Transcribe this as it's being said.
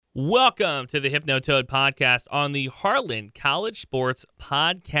Welcome to the Hypnotoad Podcast on the Heartland College Sports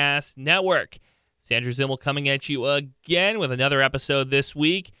Podcast Network. It's Andrew Zimmel coming at you again with another episode this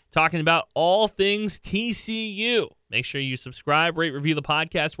week, talking about all things TCU. Make sure you subscribe, rate, review the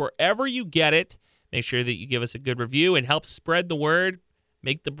podcast wherever you get it. Make sure that you give us a good review and help spread the word,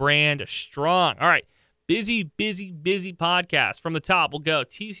 make the brand strong. All right, busy podcast. From the top, we'll go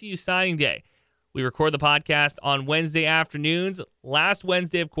TCU signing day. We record the podcast on Wednesday afternoons. Last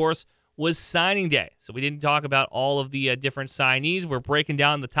Wednesday, of course, was signing day. So we didn't talk about all of the different signees. We're breaking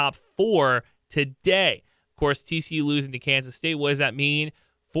down the top four today. Of course, TCU losing to Kansas State. What does that mean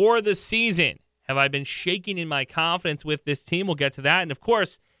for the season? Have I been shaking in my confidence with this team? We'll get to that. And, of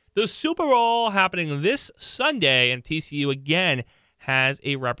course, the Super Bowl happening this Sunday, and TCU again has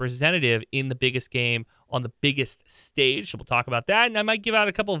a representative in the biggest game on the biggest stage. So we'll talk about that, and I might give out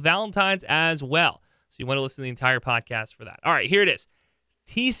a couple of Valentines as well. So you want to listen to the entire podcast for that. All right, here it is.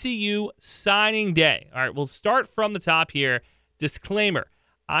 TCU signing day. All right, we'll start from the top here. Disclaimer,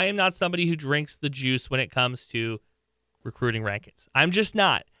 I am not somebody who drinks the juice when it comes to recruiting rankings. I'm just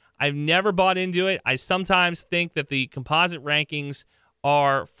not. I've never bought into it. I sometimes think that the composite rankings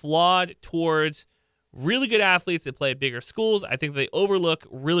are flawed towards really good athletes that play at bigger schools. I think they overlook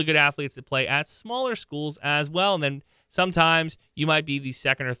really good athletes that play at smaller schools as well. And then sometimes you might be the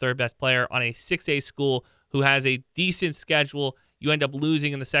second or third best player on a 6A school who has a decent schedule. You end up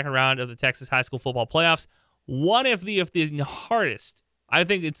losing in the second round of the Texas high school football playoffs. One of the hardest, I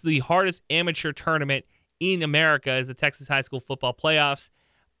think it's the hardest amateur tournament in America is the Texas high school football playoffs.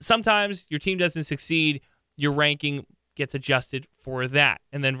 Sometimes your team doesn't succeed, your ranking gets adjusted for that.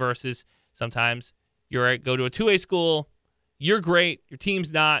 And then versus sometimes you go to a 2A school, you're great, your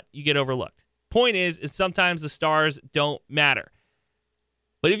team's not, you get overlooked. Point is sometimes the stars don't matter.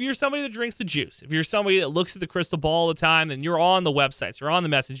 But if you're somebody that drinks the juice, if you're somebody that looks at the crystal ball all the time, and you're on the websites, you're on the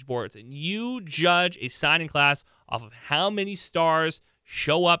message boards, and you judge a signing class off of how many stars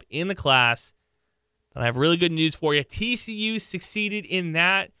show up in the class, then I have really good news for you. TCU succeeded in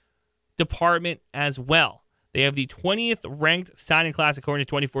that department as well. They have the 20th ranked signing class according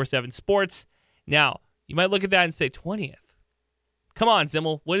to 24/7 Sports. Now, you might look at that and say, 20th? Come on,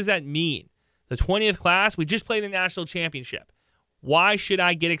 Zimmel. What does that mean? The 20th class? We just played the national championship. Why should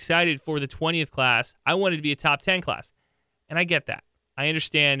I get excited for the 20th class? I wanted to be a top 10 class. And I get that. I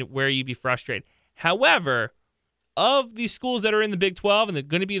understand where you'd be frustrated. However, of these schools that are in the Big 12, and they're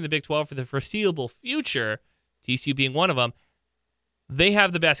going to be in the Big 12 for the foreseeable future, TCU being one of them, they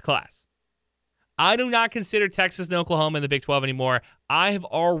have the best class. I do not consider Texas and Oklahoma in the Big 12 anymore. I have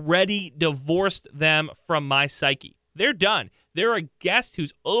already divorced them from my psyche. They're done. They're a guest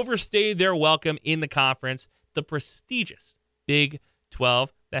who's overstayed their welcome in the conference, the prestigious Big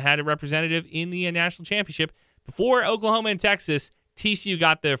 12 that had a representative in the national championship. Before Oklahoma and Texas, TCU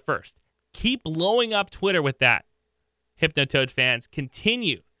got there first. Keep blowing up Twitter with that. Hypnotoad fans,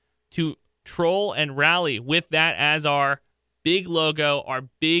 continue to troll and rally with that as our big logo, our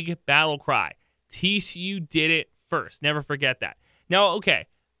big battle cry. TCU did it first. Never forget that. Now, okay,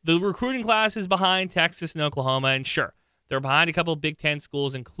 the recruiting class is behind Texas and Oklahoma, and sure, they're behind a couple of Big Ten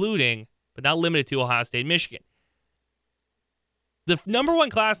schools, including, but not limited to, Ohio State and Michigan. The number one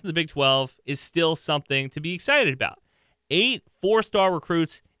class in the Big 12 is still something to be excited about. 8 4-star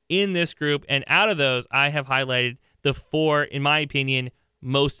recruits in this group, and out of those, I have highlighted the 4, in my opinion,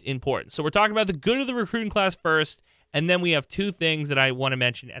 most important. So we're talking about the good of the recruiting class first, and then we have 2 things that I want to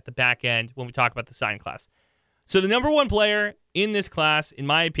mention at the back end when we talk about the signing class. So the number one player in this class, in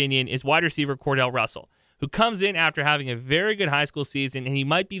my opinion, is wide receiver Cordell Russell, who comes in after having a very good high school season, and he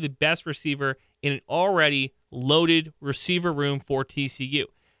might be the best receiver in an already loaded receiver room for TCU.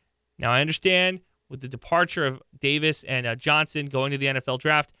 Now, I understand with the departure of Davis and Johnson going to the NFL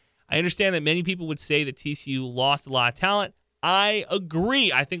draft, I understand that many people would say that TCU lost a lot of talent. I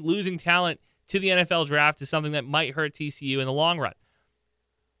agree. I think losing talent to the NFL draft is something that might hurt TCU in the long run.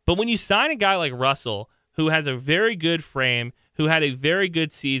 But when you sign a guy like Russell, who has a very good frame, who had a very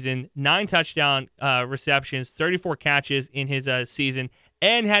good season, 9 touchdown receptions, 34 catches in his season,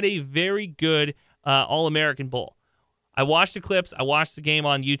 and had a very good All-American Bowl. I watched the clips. I watched the game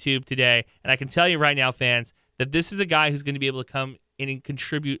on YouTube today, and I can tell you right now, fans, that this is a guy who's going to be able to come in and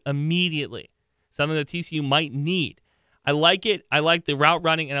contribute immediately, something that TCU might need. I like it. I like the route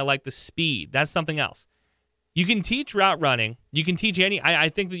running, and I like the speed. That's something else. You can teach route running. You can teach I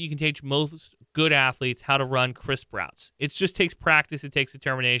think that you can teach most good athletes how to run crisp routes. It just takes practice, it takes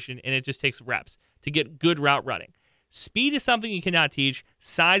determination, and it just takes reps to get good route running. Speed is something you cannot teach.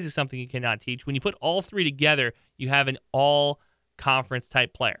 Size is something you cannot teach. When you put all 3 together, you have an all-conference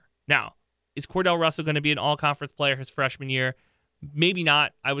type player. Now, is Cordell Russell going to be an all-conference player his freshman year? Maybe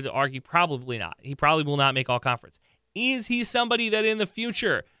not. I would argue probably not. He probably will not make all conference. Is he somebody that in the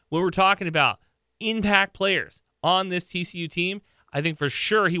future, when we're talking about impact players on this TCU team, I think for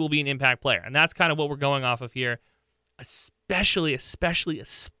sure he will be an impact player. And that's kind of what we're going off of here, especially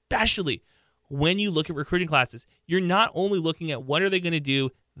when you look at recruiting classes. You're not only looking at what are they going to do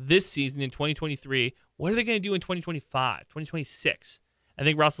this season in 2023, what are they going to do in 2025, 2026? I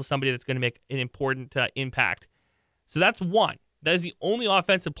think Russell's somebody that's going to make an important impact. So that's one. That is the only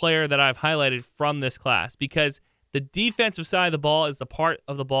offensive player that I've highlighted from this class, because the defensive side of the ball is the part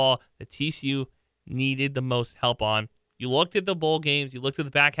of the ball that TCU needed the most help on. You looked at the bowl games, you looked at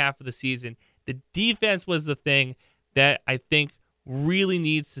the back half of the season. The defense was the thing that I think really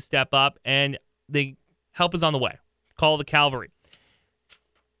needs to step up, and the help is on the way. Call the cavalry.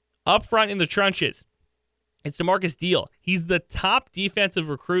 Up front in the trenches, it's DeMarcus Deal. He's the top defensive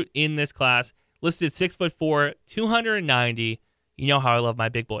recruit in this class, listed 6'4", 290. You know how I love my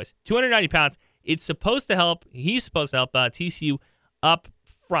big boys. 290 pounds. It's supposed to help. He's supposed to help TCU up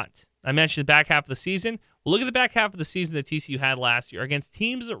front. I mentioned the back half of the season. Well, look at the back half of the season that TCU had last year. Against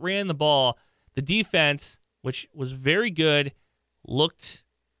teams that ran the ball, the defense, which was very good, looked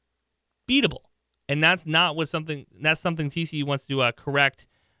beatable. And that's something TCU wants to correct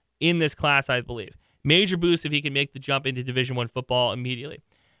in this class, I believe. Major boost if he can make the jump into Division I football immediately.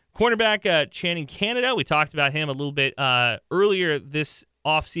 Cornerback Channing Canada, we talked about him a little bit earlier this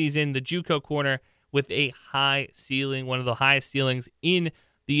offseason, the JUCO corner with a high ceiling, one of the highest ceilings in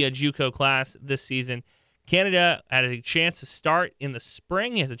the JUCO class this season. Canada had a chance to start in the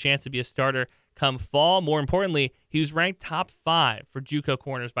spring. He has a chance to be a starter come fall. More importantly, he was ranked top 5 for JUCO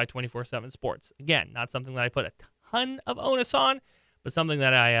corners by 24/7 Sports. Again, not something that I put a ton of onus on, but something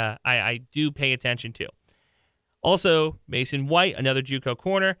that I do pay attention to. Also, Mason White, another JUCO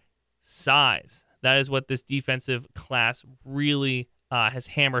corner. Size. That is what this defensive class really has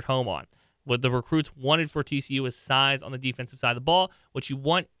hammered home on. What the recruits wanted for TCU is size on the defensive side of the ball. What you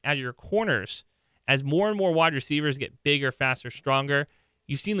want out of your corners, as more and more wide receivers get bigger, faster, stronger,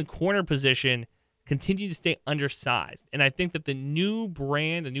 you've seen the corner position continue to stay undersized. And I think that the new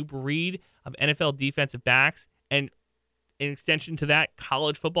brand, the new breed of NFL defensive backs, and in extension to that,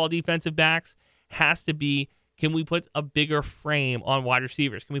 college football defensive backs, has to be, can we put a bigger frame on wide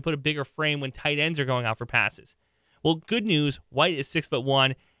receivers? Can we put a bigger frame when tight ends are going out for passes? Well, good news, White is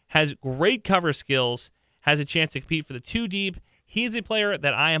 6'1", has great cover skills, has a chance to compete for the 2 deep. He's a player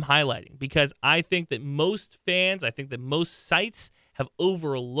that I am highlighting because I think that most fans, I think that most sites have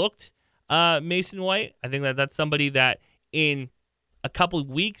overlooked Mason White. I think that that's somebody that in a couple of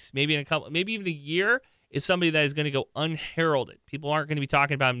weeks, maybe even a year, is somebody that is going to go unheralded. People aren't going to be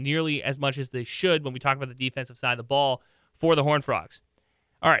talking about him nearly as much as they should when we talk about the defensive side of the ball for the Horned Frogs.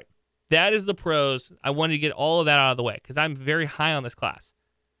 All right, that is the pros. I wanted to get all of that out of the way because I'm very high on this class.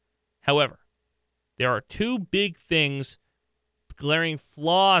 However, there are 2 big things, glaring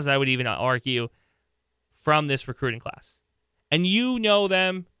flaws, I would even argue, from this recruiting class. And you know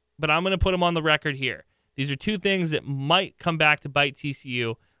them, but I'm going to put them on the record here. These are 2 things that might come back to bite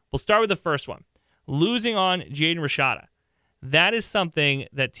TCU. We'll start with the first one. Losing on Jaden Rashada. That is something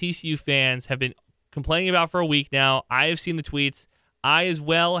that TCU fans have been complaining about for a week now. I have seen the tweets. I as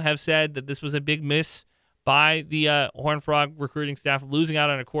well have said that this was a big miss by the Horned Frog recruiting staff, losing out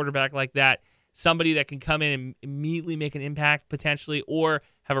on a quarterback like that, somebody that can come in and immediately make an impact potentially, or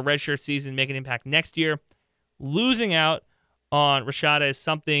have a redshirt season and make an impact next year. Losing out on Rashada is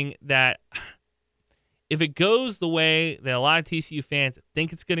something that, if it goes the way that a lot of TCU fans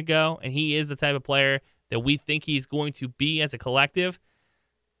think it's going to go, and he is the type of player that we think he's going to be as a collective,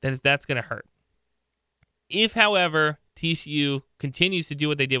 then that's going to hurt. If, however, TCU continues to do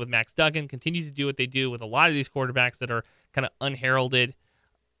what they did with Max Duggan, continues to do what they do with a lot of these quarterbacks that are kind of unheralded,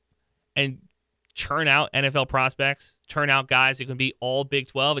 and churn out NFL prospects, churn out guys who can be all Big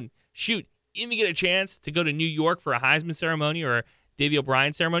 12, and shoot, even get a chance to go to New York for a Heisman ceremony or a Davey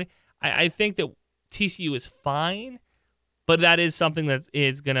O'Brien ceremony, I think that TCU is fine, but that is something that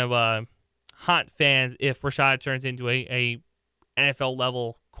is going to haunt fans if Rashada turns into a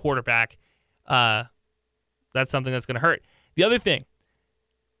NFL-level quarterback. That's something that's going to hurt. The other thing,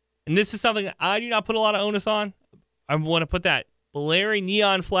 and this is something that I do not put a lot of onus on, I want to put that Larry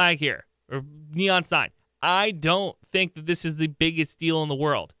neon flag here, or neon sign. I don't think that this is the biggest deal in the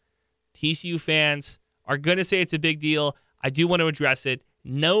world. TCU fans are going to say it's a big deal. I do want to address it.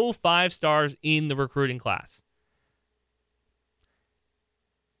 No 5 stars in the recruiting class.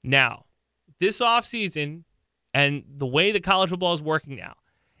 Now, this offseason and the way that college football is working now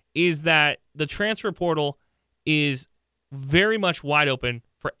is that the transfer portal is very much wide open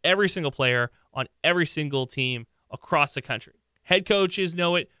for every single player on every single team across the country. Head coaches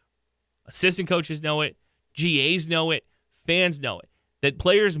know it. Assistant coaches know it. GAs know it. Fans know it. That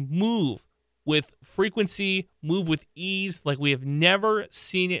players move with frequency, move with ease like we have never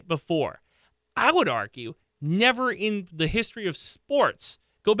seen it before. I would argue never in the history of sports,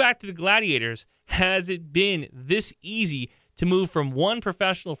 go back to the Gladiators, has it been this easy to move from one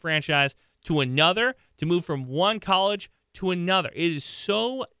professional franchise to another, to move from one college to another. It is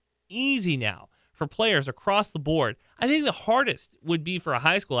so easy now for players across the board. I think the hardest would be for a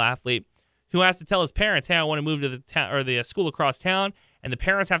high school athlete who has to tell his parents, hey, I want to move to the town or the school across town, and the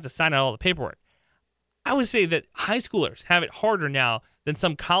parents have to sign out all the paperwork. I would say that high schoolers have it harder now than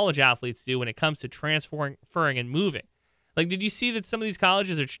some college athletes do when it comes to transferring and moving. Like, did you see that some of these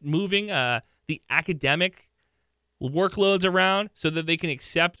colleges are moving the academic workloads around so that they can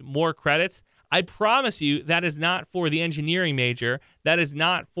accept more credits? I promise you that is not for the engineering major. That is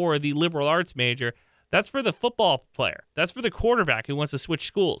not for the liberal arts major. That's for the football player. That's for the quarterback who wants to switch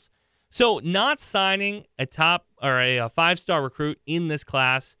schools. So not signing a top or a five-star recruit in this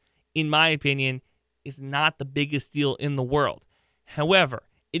class, in my opinion, is not the biggest deal in the world. However,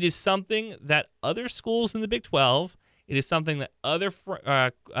 it is something that other schools in the Big 12, it is something that other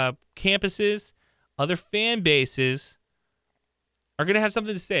campuses, other fan bases are going to have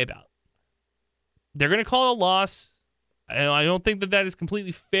something to say about. They're going to call it a loss. I don't think that is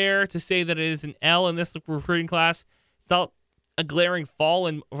completely fair to say that it is an L in this recruiting class. It's not a glaring flaw,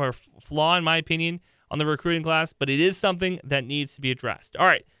 in my opinion, on the recruiting class, but it is something that needs to be addressed. All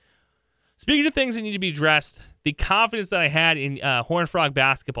right. Speaking of things that need to be addressed, the confidence that I had in Horned Frog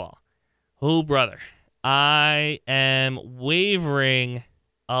basketball. Oh, brother. I am wavering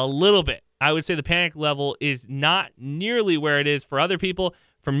a little bit. I would say the panic level is not nearly where it is for other people.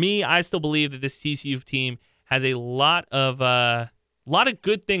 For me, I still believe that this TCU team has a lot of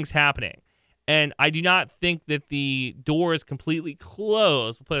good things happening. And I do not think that the door is completely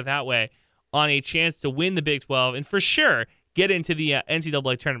closed, we'll put it that way, on a chance to win the Big 12 and for sure get into the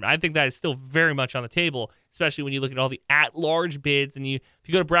NCAA tournament. I think that is still very much on the table, especially when you look at all the at-large bids. And if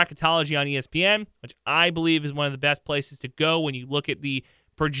you go to bracketology on ESPN, which I believe is one of the best places to go when you look at the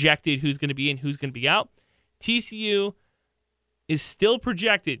projected who's going to be in, who's going to be out, TCU is still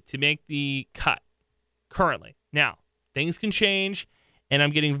projected to make the cut currently. Now, things can change, and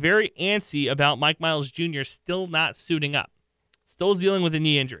I'm getting very antsy about Mike Miles Jr. still not suiting up, still dealing with a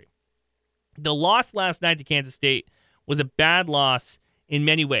knee injury. The loss last night to Kansas State was a bad loss in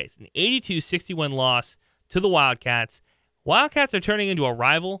many ways. An 82-61 loss to the Wildcats. Wildcats are turning into a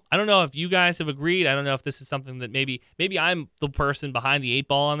rival. I don't know if you guys have agreed. I don't know if this is something that maybe I'm the person behind the eight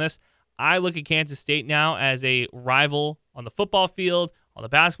ball on this. I look at Kansas State now as a rival on the football field, on the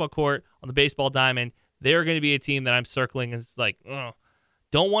basketball court, on the baseball diamond. They're going to be a team that I'm circling as like,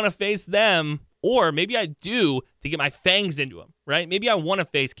 don't want to face them, or maybe I do to get my fangs into them, right? Maybe I want to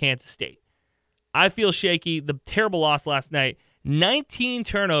face Kansas State. I feel shaky. The terrible loss last night, 19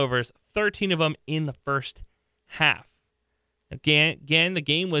 turnovers, 13 of them in the first half. Again, the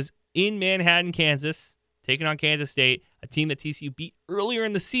game was in Manhattan, Kansas, taking on Kansas State, a team that TCU beat earlier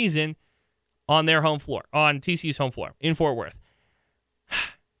in the season on their home floor, on TCU's home floor in Fort Worth.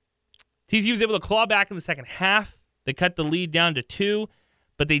 TCU was able to claw back in the second half. They cut the lead down to 2,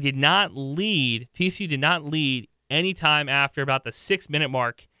 but they did not lead. TCU did not lead any time after about the 6-minute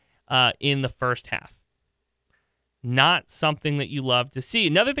mark in the first half. Not something that you love to see.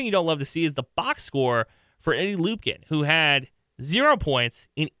 Another thing you don't love to see is the box score for Eddie Lupkin, who had 0 points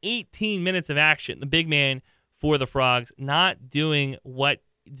in 18 minutes of action. The big man for the Frogs not doing what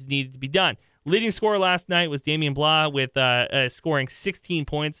needed to be done. Leading scorer last night was Damian Blah with scoring 16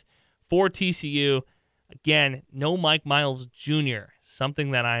 points for TCU. Again, no Mike Miles Jr.,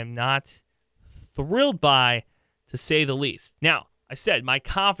 something that I'm not thrilled by, to say the least. Now, I said my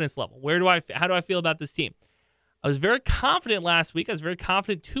confidence level. How do I feel about this team? I was very confident last week. I was very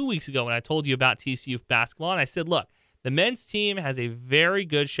confident 2 weeks ago when I told you about TCU basketball. And I said, look, the men's team has a very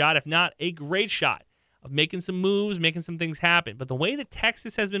good shot, if not a great shot, of making some moves, making some things happen. But the way that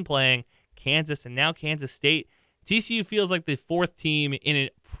Texas has been playing, Kansas and now Kansas State, TCU feels like the fourth team in a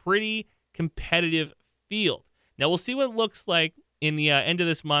pretty competitive field. Now, we'll see what it looks like in the end of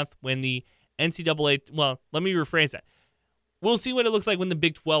this month when the NCAA, well, let me rephrase that. We'll see what it looks like when the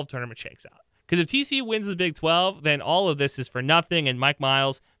Big 12 tournament shakes out. Because if TCU wins the Big 12, then all of this is for nothing. And Mike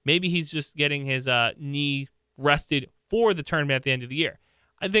Miles, maybe he's just getting his knee rested for the tournament at the end of the year.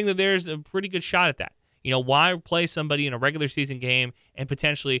 I think that there's a pretty good shot at that. Why play somebody in a regular season game and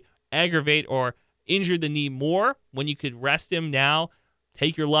potentially aggravate or injure the knee more when you could rest him now,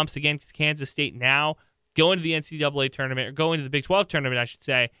 take your lumps against Kansas State now, go into the NCAA tournament, or go into the Big 12 tournament, I should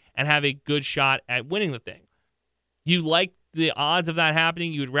say, and have a good shot at winning the thing. You like the odds of that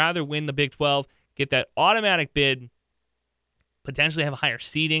happening? You would rather win the Big 12, get that automatic bid, potentially have higher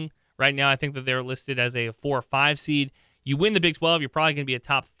seeding. Right now, I think that they're listed as a 4 or 5 seed. You win the Big 12, you're probably going to be a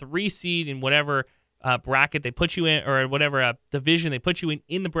top 3 seed in whatever bracket they put you in, or whatever division they put you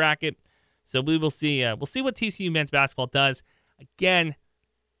in the bracket. So we will see. We'll see what TCU men's basketball does. Again,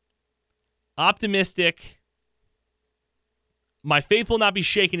 optimistic. My faith will not be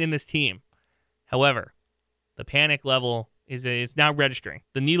shaken in this team. However, the panic level is now registering.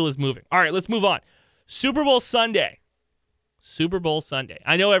 The needle is moving. All right, let's move on. Super Bowl Sunday. Super Bowl Sunday.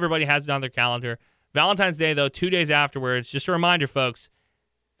 I know everybody has it on their calendar. Valentine's Day, though, 2 days afterwards. Just a reminder, folks,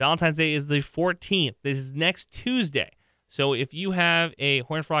 Valentine's Day is the 14th. This is next Tuesday. So if you have a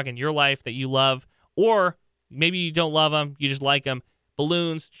horned frog in your life that you love, or maybe you don't love them, you just like them,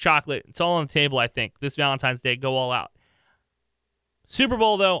 balloons, chocolate, it's all on the table, I think. This Valentine's Day, go all out. Super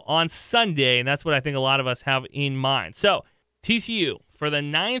Bowl, though, on Sunday, and that's what I think a lot of us have in mind. So TCU, for the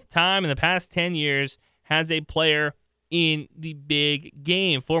 9th time in the past 10 years, has a player in the big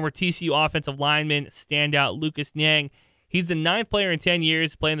game. Former TCU offensive lineman, standout Lucas Niang. He's the 9th player in 10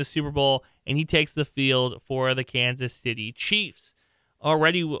 years playing the Super Bowl, and he takes the field for the Kansas City Chiefs.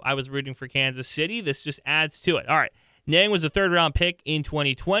 Already, I was rooting for Kansas City. This just adds to it. All right, Niang was a 3rd-round pick in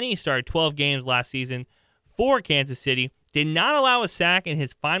 2020. He started 12 games last season for Kansas City. Did not allow a sack in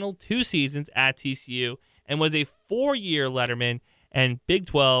his final 2 seasons at TCU, and was a 4-year letterman and Big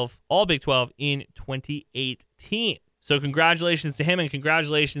 12, all Big 12 in 2018. So congratulations to him, and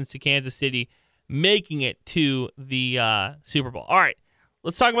congratulations to Kansas City making it to the Super Bowl. All right,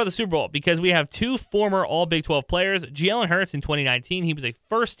 let's talk about the Super Bowl, because we have 2 former all Big 12 players. Jalen Hurts in 2019, he was a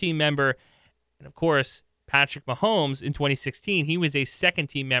first-team member. And, of course, Patrick Mahomes in 2016, he was a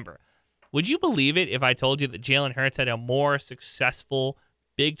second-team member. Would you believe it if I told you that Jalen Hurts had a more successful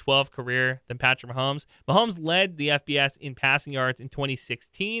Big 12 career than Patrick Mahomes? Mahomes led the FBS in passing yards in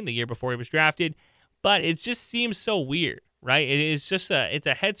 2016, the year before he was drafted. But it just seems so weird, right? It is just it's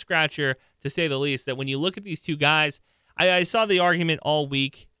a head scratcher, to say the least, that when you look at these 2 guys, I saw the argument all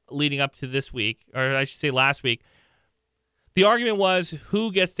week leading up to this week, or I should say last week. The argument was,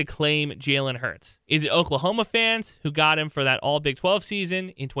 who gets to claim Jalen Hurts? Is it Oklahoma fans who got him for that all Big 12 season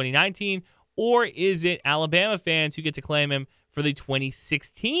in 2019, or is it Alabama fans who get to claim him for the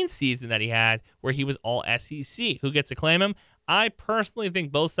 2016 season that he had, where he was all SEC? Who gets to claim him? I personally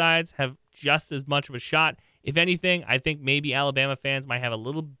think both sides have just as much of a shot. If anything, I think maybe Alabama fans might have a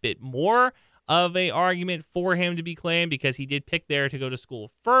little bit more of an argument for him to be claimed, because he did pick there to go to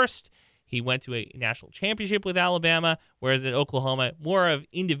school first. He went to a national championship with Alabama, whereas at Oklahoma, more of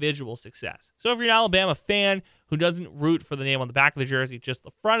individual success. So if you're an Alabama fan who doesn't root for the name on the back of the jersey, just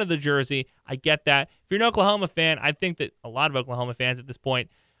the front of the jersey, I get that. If you're an Oklahoma fan, I think that a lot of Oklahoma fans at this point,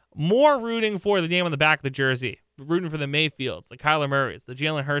 more rooting for the name on the back of the jersey, rooting for the Mayfields, the Kyler Murrays, the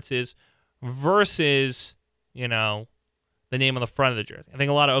Jalen Hurtses, versus, the name on the front of the jersey. I think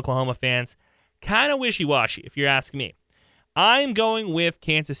a lot of Oklahoma fans kind of wishy-washy, if you're asking me. I'm going with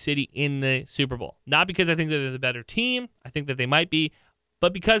Kansas City in the Super Bowl. Not because I think that they're the better team. I think that they might be.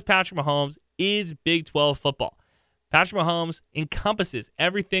 But because Patrick Mahomes is Big 12 football. Patrick Mahomes encompasses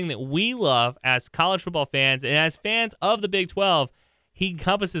everything that we love as college football fans, and as fans of the Big 12, he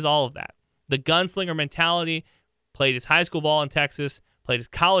encompasses all of that. The gunslinger mentality, played his high school ball in Texas, played his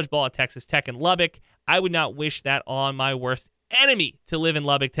college ball at Texas Tech in Lubbock. I would not wish that on my worst enemy, to live in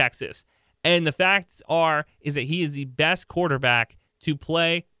Lubbock, Texas. And the facts is that he is the best quarterback to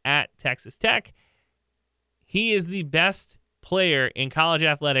play at Texas Tech. He is the best player in college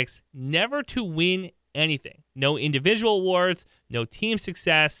athletics never to win anything. No individual awards, no team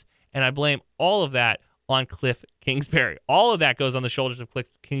success, and I blame all of that on Cliff Kingsbury. All of that goes on the shoulders of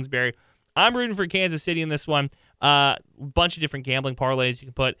Cliff Kingsbury. I'm rooting for Kansas City in this one. Bunch of different gambling parlays you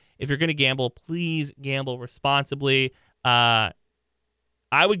can put. If you're going to gamble, please gamble responsibly.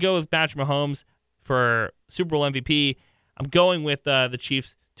 I would go with Patrick Mahomes for Super Bowl MVP. I'm going with the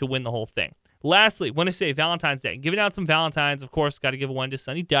Chiefs to win the whole thing. Lastly, want to say Valentine's Day. Giving out some Valentines, of course. Got to give one to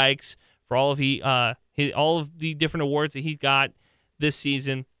Sonny Dykes for all of the different awards that he got this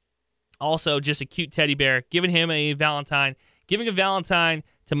season. Also, just a cute teddy bear. Giving him a Valentine. Giving a Valentine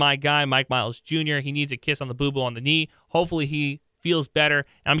to my guy, Mike Miles Jr. He needs a kiss on the boo-boo on the knee. Hopefully he feels better.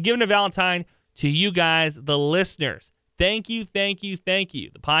 And I'm giving a Valentine to you guys, the listeners. Thank you, thank you, thank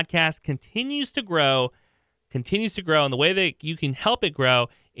you. The podcast continues to grow, and the way that you can help it grow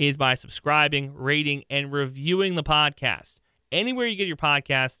is by subscribing, rating, and reviewing the podcast. Anywhere you get your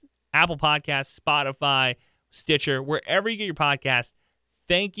podcast, Apple Podcasts, Spotify, Stitcher, wherever you get your podcast,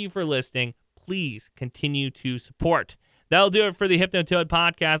 thank you for listening. Please continue to support. That'll do it for the Hypnotoad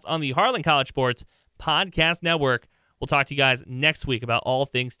Podcast on the Harlan College Sports Podcast Network. We'll talk to you guys next week about all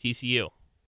things TCU.